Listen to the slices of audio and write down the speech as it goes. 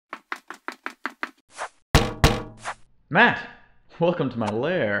Matt, welcome to my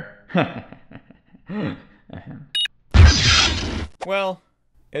lair. Well,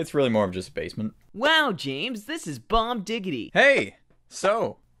 it's really more of just a basement. Wow, James, this is bomb diggity. Hey,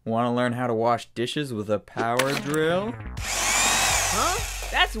 so, want to learn how to wash dishes with a power drill? Huh?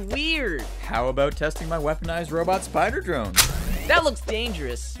 That's weird. How about testing my weaponized robot spider drone? That looks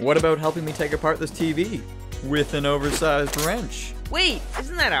dangerous. What about helping me take apart this TV with an oversized wrench? Wait,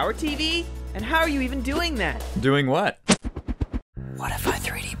 isn't that our TV? And how are you even doing that? Doing what? What if I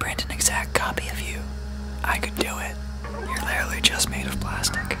 3D print an exact copy of you? I could do it. You're literally just made of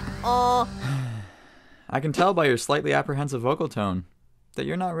plastic. Aw. I can tell by your slightly apprehensive vocal tone that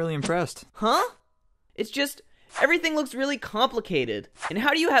you're not really impressed. Huh? It's just, everything looks really complicated. And how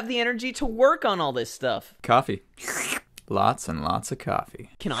do you have the energy to work on all this stuff? Coffee. Lots and lots of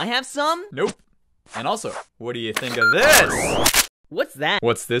coffee. Can I have some? Nope. And also, what do you think of this? What's that?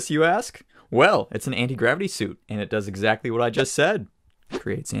 What's this, you ask? Well, it's an anti-gravity suit, and it does exactly what I just said.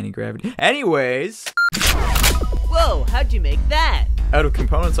 Creates anti-gravity. Anyways, Whoa, how'd you make that? out of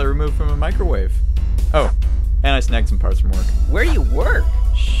components I removed from a microwave. Oh, and I snagged some parts from work. Where do you work?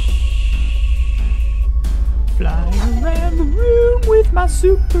 Flying around the room with my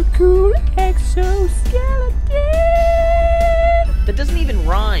super cool exoskeleton. That doesn't even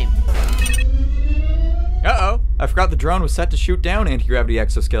rhyme. Uh-oh, I forgot the drone was set to shoot down anti-gravity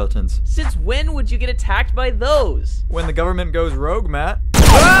exoskeletons. Since when would you get attacked by those? When the government goes rogue, Matt.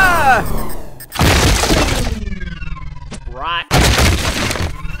 Ah! Right.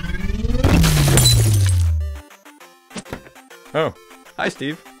 Oh, hi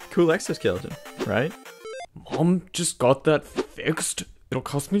Steve. Cool exoskeleton, right? Mom just got that fixed. It'll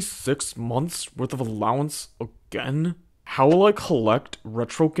cost me 6 months worth of allowance again. How will I collect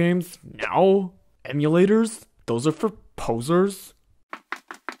retro games now? Emulators? Those are for posers?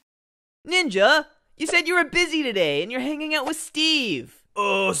 Ninja, you said you were busy today and you're hanging out with Steve.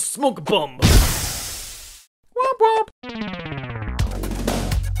 Smoke a bum. Womp womp.